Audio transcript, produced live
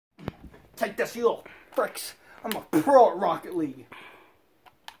Take this, you little fricks. I'm a pro at Rocket League.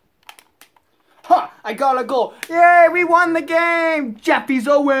 Huh, I got a goal. Yay, we won the game. Jeffy's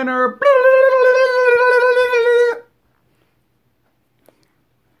a winner.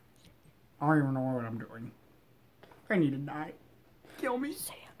 I don't even know what I'm doing. I need to die. Kill me.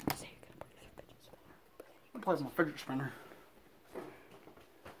 Say it. Say it. I'm playing my fidget spinner.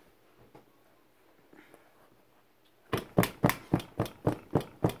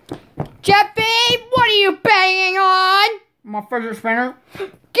 Jeffy, what are you banging on? My fidget spinner. Get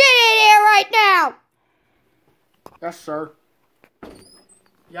in here right now. Yes, sir.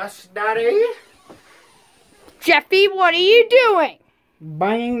 Yes, Daddy. Jeffy, what are you doing?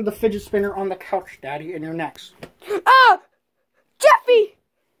 Banging the fidget spinner on the couch, Daddy, and you're next. Oh, Jeffy!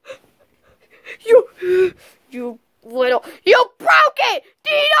 You broke it!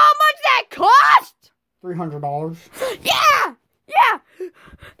 Do you know how much that cost? $300. Yeah!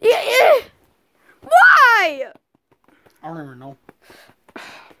 Why? I don't even know.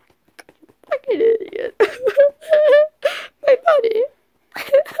 Fucking idiot. My buddy.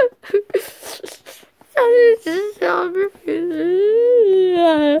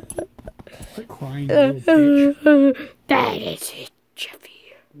 Quit crying, you little bitch. That is it,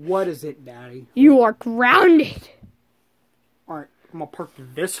 Jeffy. What is it, Daddy? You are grounded. Alright, I'm gonna park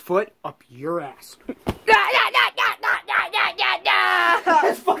this foot up your ass.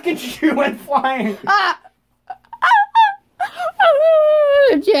 His fucking shoe went flying.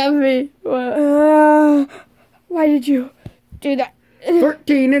 Jeffy, why did you do that?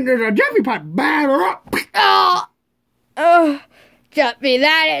 13 into the Jeffy pot. Batter up. Jeffy,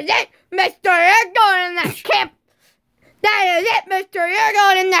 that is it, mister. You're going in that camp. That is it, mister. You're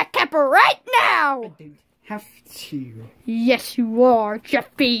going in that camper right now. I didn't have to. Yes, you are,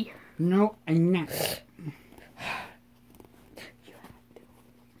 Jeffy. No, I'm not.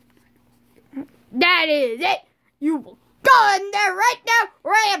 That is it. You will go in there right now,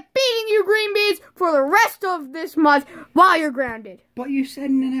 or I am feeding you green beans for the rest of this month while you're grounded. But you said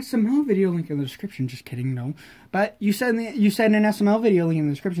in an SML video link in the description. Just kidding, no. But you said in an SML video link in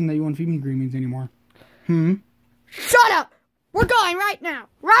the description that you wouldn't feed me green beans anymore. Shut up! We're going right now!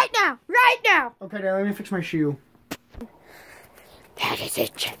 Right now! Right now! Okay, Dad, let me fix my shoe. That is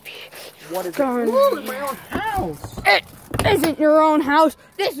it, Jeffy. What is Going it? Ooh, in my own house. It isn't your own house.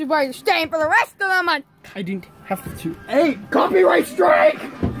 This is where you're staying for the rest of the month. I didn't have to. Hey, copyright strike!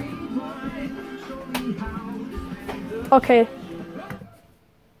 Okay.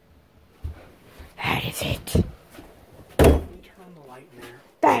 That is it. Turn the light in there.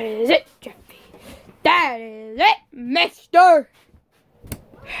 That is it, Jeffy. That is it, mister.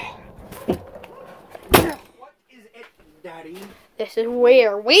 What is it, Daddy? This is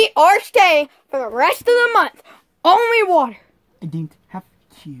where we are staying for the rest of the month. Only water. I didn't have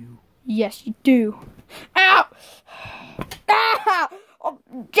to. Yes, you do. Ow! Ow! Oh,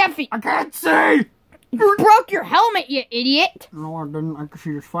 Jeffy, I can't see! you broke your helmet, you idiot. No, I didn't. I could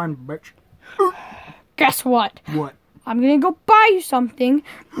see just fine, bitch. Guess what? What? I'm gonna go buy you something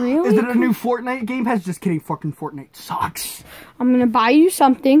really Is it a cool. new Fortnite game? Just kidding. Fucking Fortnite sucks. I'm gonna buy you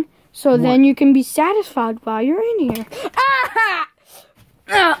something so then you can be satisfied while you're in here. Ah!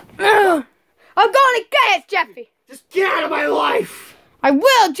 I'm going to get it, Jeffy. Just get out of my life! I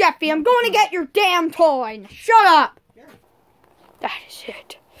will, Jeffy. I'm going to get your damn toy. Now shut up. That is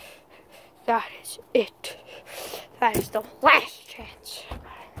it. That is it. That is the last chance.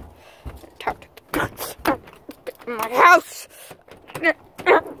 Get in my house.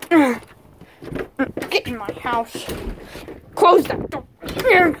 Get in my house. Close that door.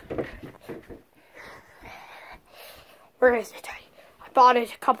 Where is it? I bought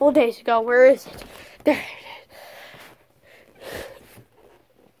it a couple of days ago. Where is it? There it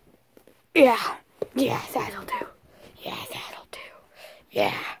is. Yeah. Yeah, that'll do. Yeah, that'll do.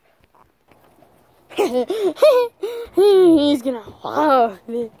 Yeah. He's gonna love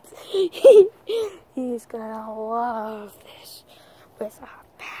this. He's gonna love this with a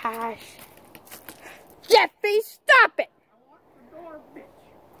passion. Jeffy, stop it!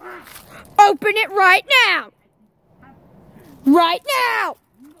 Open it right now! Right now!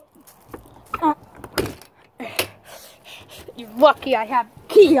 You're lucky I have the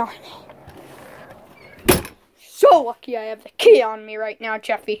key on me. So lucky I have the key on me right now,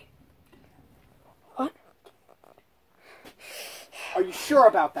 Jeffy. What? Are you sure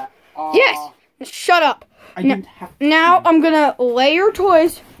about that? Yes! Shut up. I didn't have to. Now I'm gonna lay your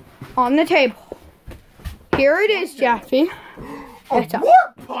toys on the table. Here it is, Jeffy. It's a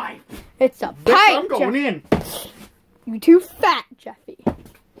warp pipe! It's a Bitch, pipe, I'm going in. You're too fat, Jeffy.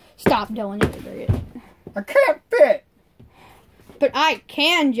 Stop doing it. I can't fit. But I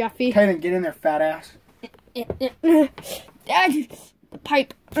can, Jeffy. Okay, then get in there, fat ass. Dad, the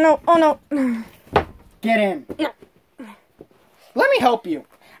pipe. No, oh no. Get in. No. Let me help you.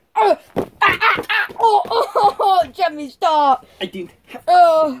 Jeffy, stop. I did.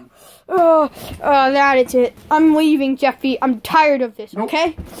 That is it. I'm leaving, Jeffy. I'm tired of this, Nope.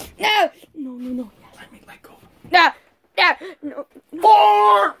 okay? No. No. Let me let go. No.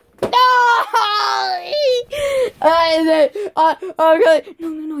 Four! No! Okay.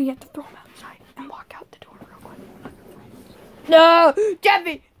 No, you have to throw him outside and walk out the door real quick. No!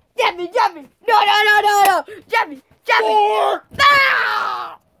 Jeffy! No! Jeffy! Four! No!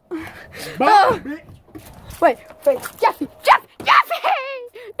 Bye, bitch. Wait, Jeffy!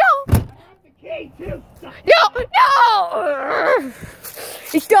 No! No!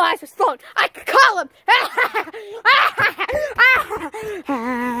 He still has his phone. I can call him.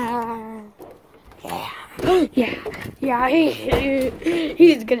 Yeah.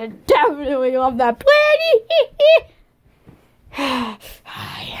 He's gonna definitely love that plan.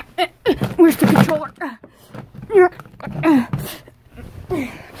 Where's the controller?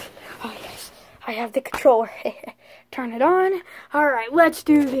 Oh yes, I have the controller. Turn it on. All right, let's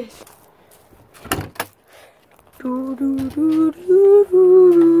do this. What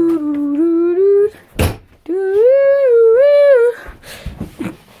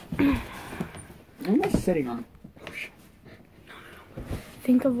am I sitting on?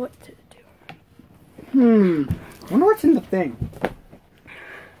 Think of what to do. Wonder what's in the thing.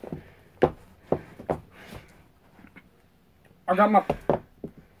 I got my...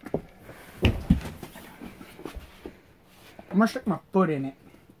 I'm gonna stick my foot in it.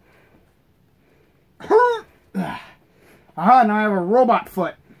 Aha, now I have a robot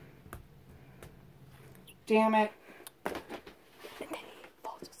foot. Damn it. And then he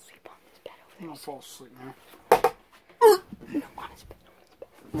falls asleep on his bed over I'm gonna fall asleep now. there. On his bed.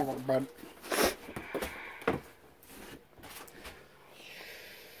 I'm gonna go to bed.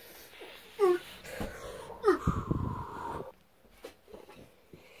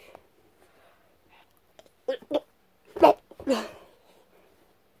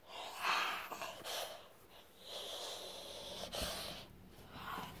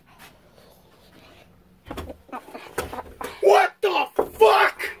 What the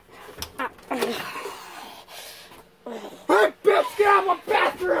fuck? Hey, bitch, get out of my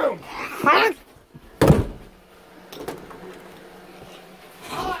bathroom! Huh?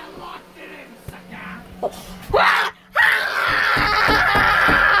 Oh, I locked it in, sucker!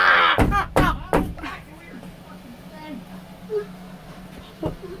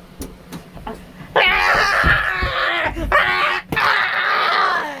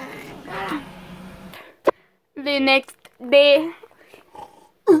 The next day.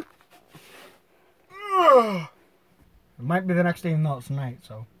 It might be the next day, even though it's night,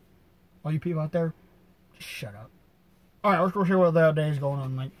 so all you people out there, just shut up. Alright, let's go see what the day's going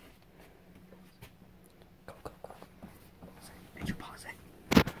on, Mike. Go. Did you pause it?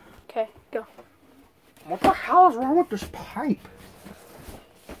 Okay, go. What the hell is wrong with this pipe?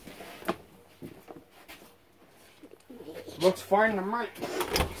 Looks fine to me.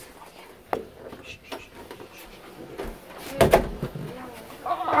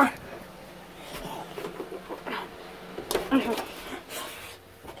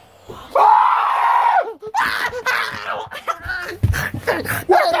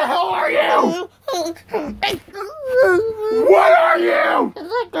 What the hell are you? What are you?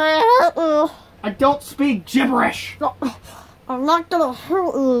 I don't speak gibberish. I'm not gonna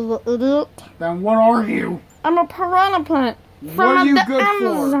hurt you, idiot. Then what are you? I'm a piranha plant. What are you the good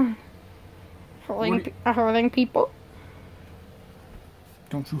Amazon. for? Hurting people.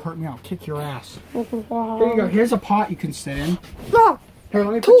 Don't you hurt me, I'll kick your ass. Here you Here go, here's a pot you can sit in. No. Here,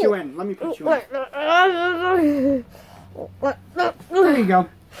 let me put you in. There you go.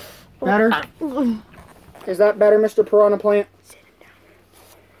 Better? Is that better, Mr. Piranha Plant?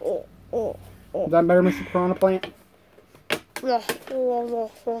 Is that better, Mr. Piranha Plant? Would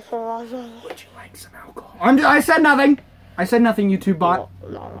you like some alcohol? I said nothing. I said nothing, YouTube bot.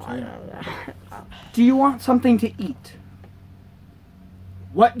 Do you want something to eat?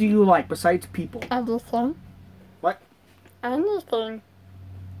 What do you like besides people? Everything. What? Anything.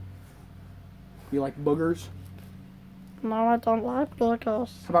 You like boogers? No, I don't like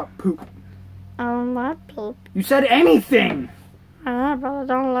burgers. How about poop? I don't like poop. You said anything! But I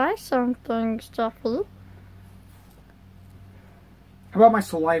don't like some things, Jeffy. How about my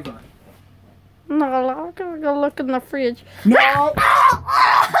saliva? No, I'm gonna go look in the fridge. No!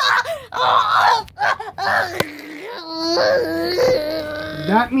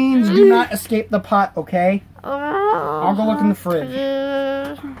 That means do not escape the pot, okay? Alright, I'll go look in the fridge.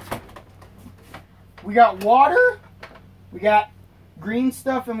 We got water, we got green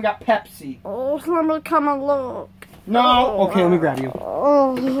stuff, and we got Pepsi. Oh, let me come and look. No. Okay, let me grab you.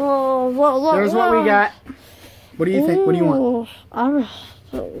 There's what we got. What do you think? What do you want?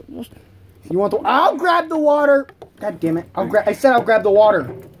 You want the? I'll grab the water. God damn it! I said I'll grab the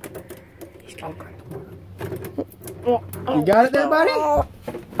water. I'll grab the water. You got it there, buddy?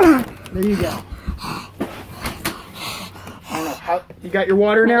 There you go. You got your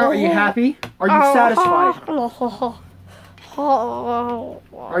water now? Are you happy? Are you satisfied?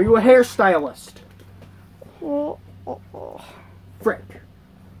 Are you a hairstylist? Frick.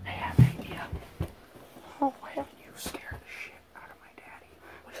 I have an idea. You scare the shit out of my daddy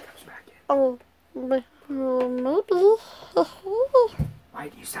when he comes back in. Maybe. Why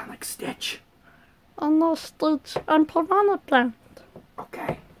do you sound like Stitch? I'm no Stitch. I'm Piranha Plant.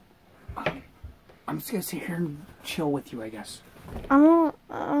 Okay. I'm just gonna sit here and chill with you, I guess. I'm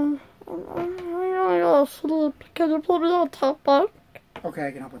gonna go sleep. Can you put me on top bunk? Okay,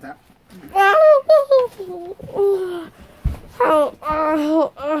 I can help with that. Good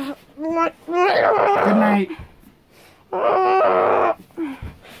night. Good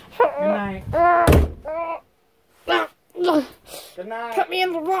night. Good night. Put me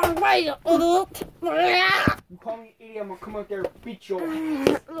in the wrong way, you idiot. You call me an idiot, I'm gonna come out there and beat your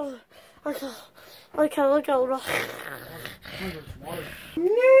ass. Okay, look over.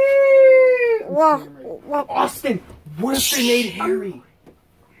 Austin, what if they made Harry?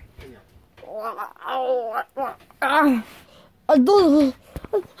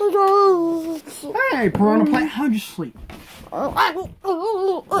 Hey, Piranha Plant, how'd you sleep? I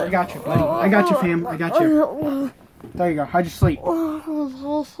got you, buddy. I got you, fam. I got you. There you go. How'd you sleep?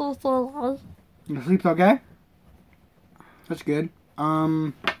 You sleep okay? That's good.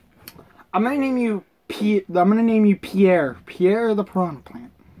 I'm gonna name you Pierre. Pierre the Piranha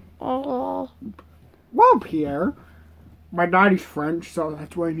Plant. Well, Pierre. My daddy's French, so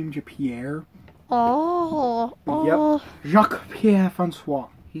that's why I named you Pierre. Yep. Jacques Pierre Francois.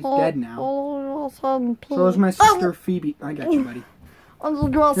 He's dead now. So is my sister Phoebe. I got you, buddy.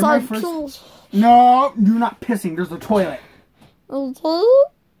 No, you're not pissing. There's a toilet.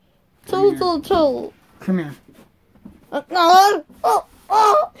 Come here.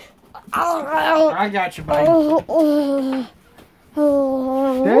 I got you, buddy.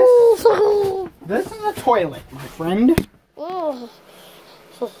 This is a toilet, my friend.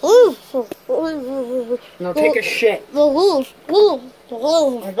 Now take a shit. Go away,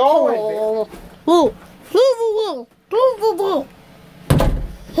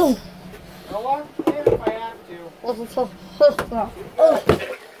 I'll lock it in if I have to.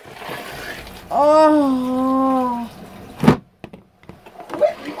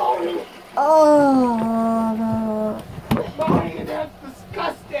 Quit moaning! Quit moaning, that's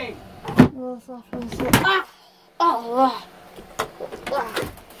disgusting!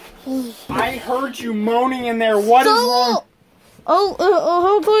 I heard you moaning in there. What is wrong?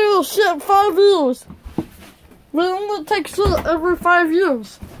 Hopefully it'll shit 5 years. We only take shit every 5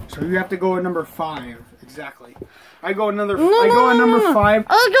 years. So you have to go at number 5. Exactly. I go number 5.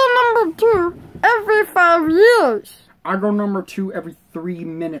 I go number 2 every 5 years. I go number 2 every 3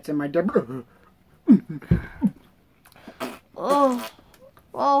 minutes in my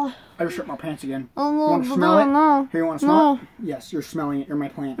I just ripped my pants again. You want to smell it? No. Here, you want to smell it? Yes, you're smelling it. You're my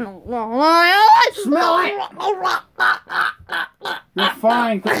plant. No. Smell it! You're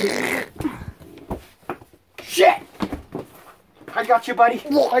fine. Shit! I got you, buddy.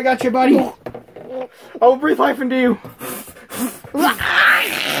 I got you, buddy. I will breathe life into you.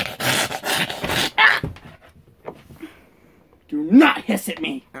 Do not hiss at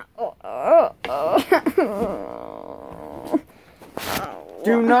me.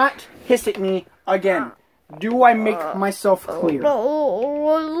 Do not hiss at me again. Do I make myself clear?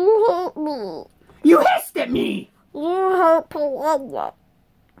 You hissed at me! You hurt Piranha.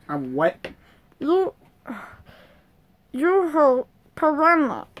 I'm what? You hurt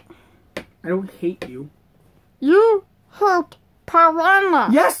Piranha. I don't hate you. You hurt Piranha.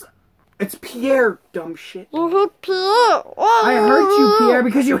 Yes! It's Pierre, dumb shit. You hurt Pierre. I hurt you, Pierre,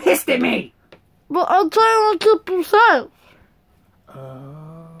 because you hissed at me! But I'm trying to keep you safe.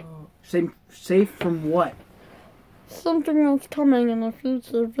 Safe from what? Something that's coming in a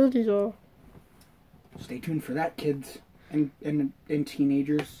future video. Stay tuned for that, kids and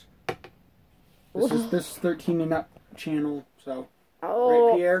teenagers. This is 13 and up channel, so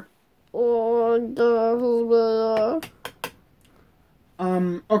right, Pierre.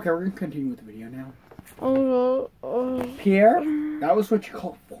 Okay, we're gonna continue with the video now. Pierre, that was what you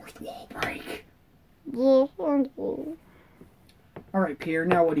call fourth wall break. Alright, Pierre,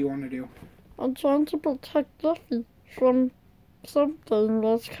 now what do you want to do? I'm trying to protect Jeffy from something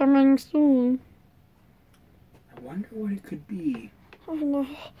that's coming soon. I wonder what it could be. I don't know.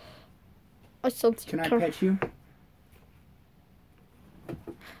 I sense Can I pet you?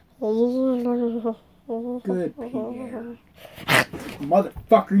 Good, Pierre.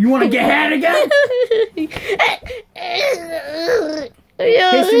 Motherfucker, you want to get had again?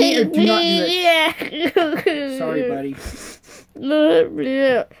 Kiss me or do not do it. Sorry, buddy.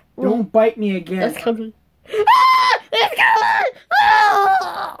 Yeah. Don't bite me again. It's coming.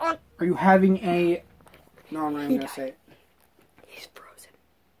 Are you having a... No, I'm not even going to say it. He's frozen.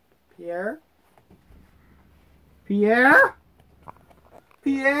 Pierre? Pierre?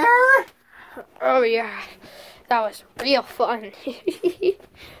 Pierre? Oh, yeah. That was real fun.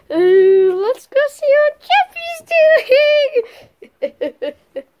 Let's go see what Jeffy's doing.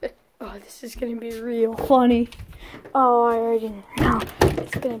 Oh, this is going to be real funny. Oh, I already know.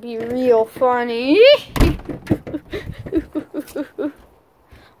 It's going to be real funny.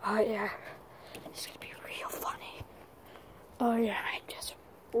 Oh, yeah. It's going to be real funny. Oh, yeah. I'm just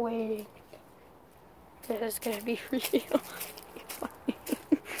waiting. This is going to be real funny.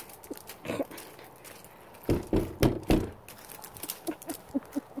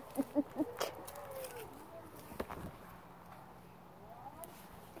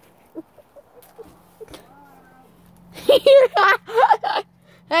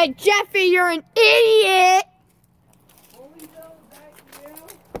 Hey, Jeffy, you're an idiot!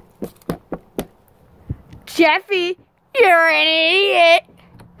 Jeffy, you're an idiot!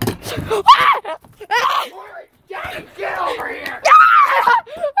 Johnny, get over here!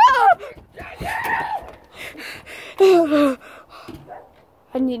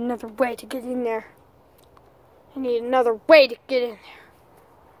 I need another way to get in there. I need another way to get in there.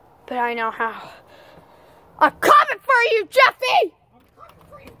 But I know how. I'm coming for you, Jeffy!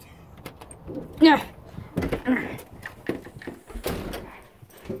 Yeah.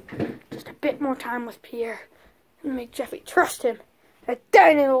 Just a bit more time with Pierre. And make Jeffy trust him. And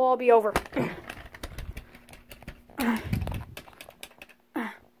then it'll all be over.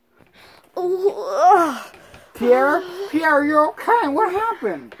 Pierre? Pierre, you're okay. What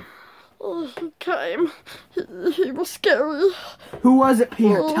happened? Okay. He was scary. Who was it,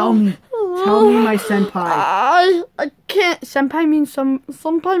 Pierre? Tell me. Tell me, my senpai. I can't. Senpai means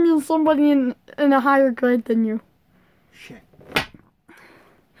somebody in a higher grade than you. Shit.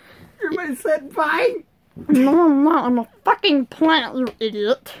 You're my senpai? No, I'm not. I'm a fucking plant, you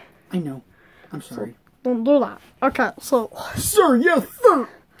idiot. I know. I'm sorry. Don't do that. Okay, so Sir, yes, sir.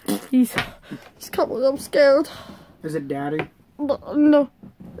 he's coming. I'm scared. Is it Daddy? But, no,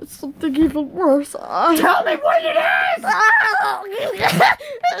 it's something even worse. Tell me what it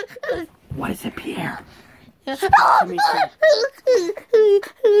is! What is it, Pierre?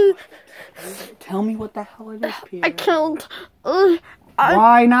 Tell me what the hell it is, Pierre. I can't.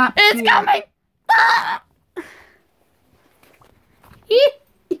 Why not, Pierre? It's coming!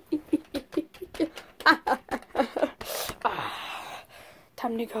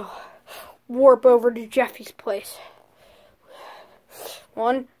 Time to go. Warp over to Jeffy's place.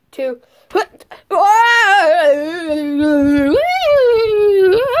 1, 2.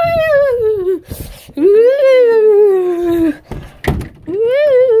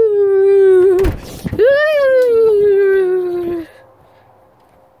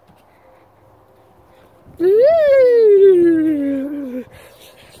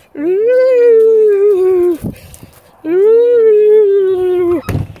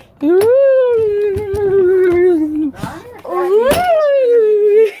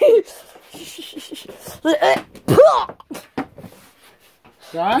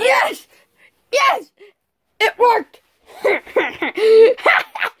 Yes! Yes! It worked!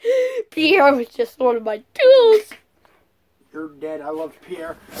 Pierre was just one of my tools. You're dead. I love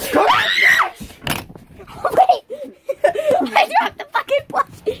Pierre. Wait! I dropped the fucking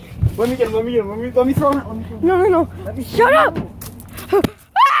plastic! Let me get him. Let me throw it. No. Shut up! Throw his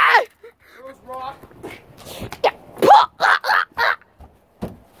rock.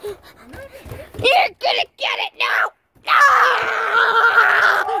 You're gonna get it now!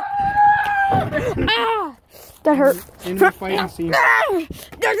 That hurt. In the fighting scene.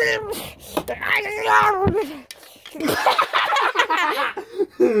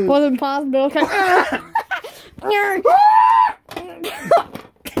 Wasn't possible. Okay. I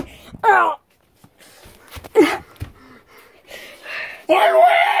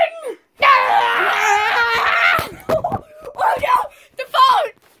win! Oh no! The phone!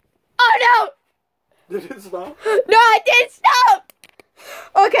 Oh no! Did it stop? No, it didn't stop!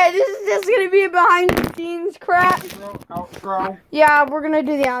 Okay, this is just gonna be behind outro? Yeah, we're gonna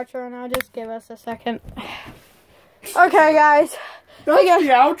do the outro now. Just give us a second. Okay, guys. That's the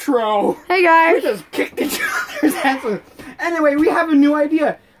outro. Hey, guys. We just kicked each other's asses. Anyway, we have a new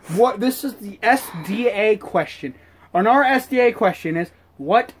idea. This is the SDA question. And our SDA question is,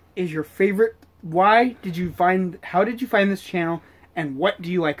 what is your favorite? How did you find this channel? And what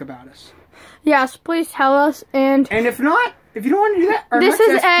do you like about us? Yes, please tell us. And if you don't want to do that,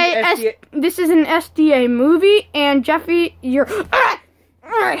 this is an SDA movie. And Jeffy, you're.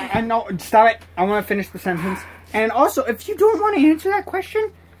 I know. Stop it. I want to finish the sentence. And also, if you don't want to answer that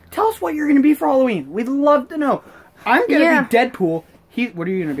question, tell us what you're going to be for Halloween. We'd love to know. I'm going to be Deadpool. What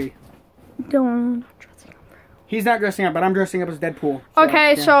are you going to be? Don't. He's not dressing up, but I'm dressing up as Deadpool. So,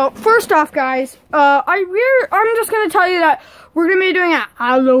 okay, yeah. So first off, guys, I'm just gonna tell you that we're gonna be doing a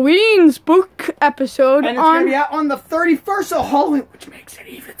Halloween spook episode, and it's gonna be out on the 31st of Halloween, which makes it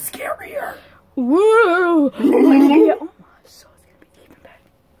even scarier. Woo! So it's gonna be even better.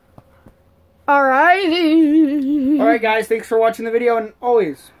 Alright, guys, thanks for watching the video, and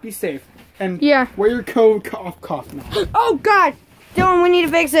always be safe and wear your cough mask. Oh God! Dylan, we need to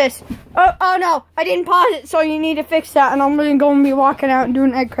fix this. Oh no, I didn't pause it, so you need to fix that, and I'm really going to be walking out and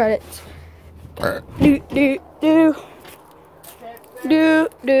doing egg credits. Do do do do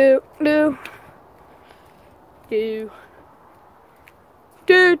do do do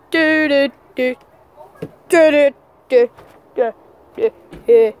do do do do do do do do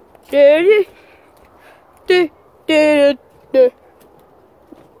do do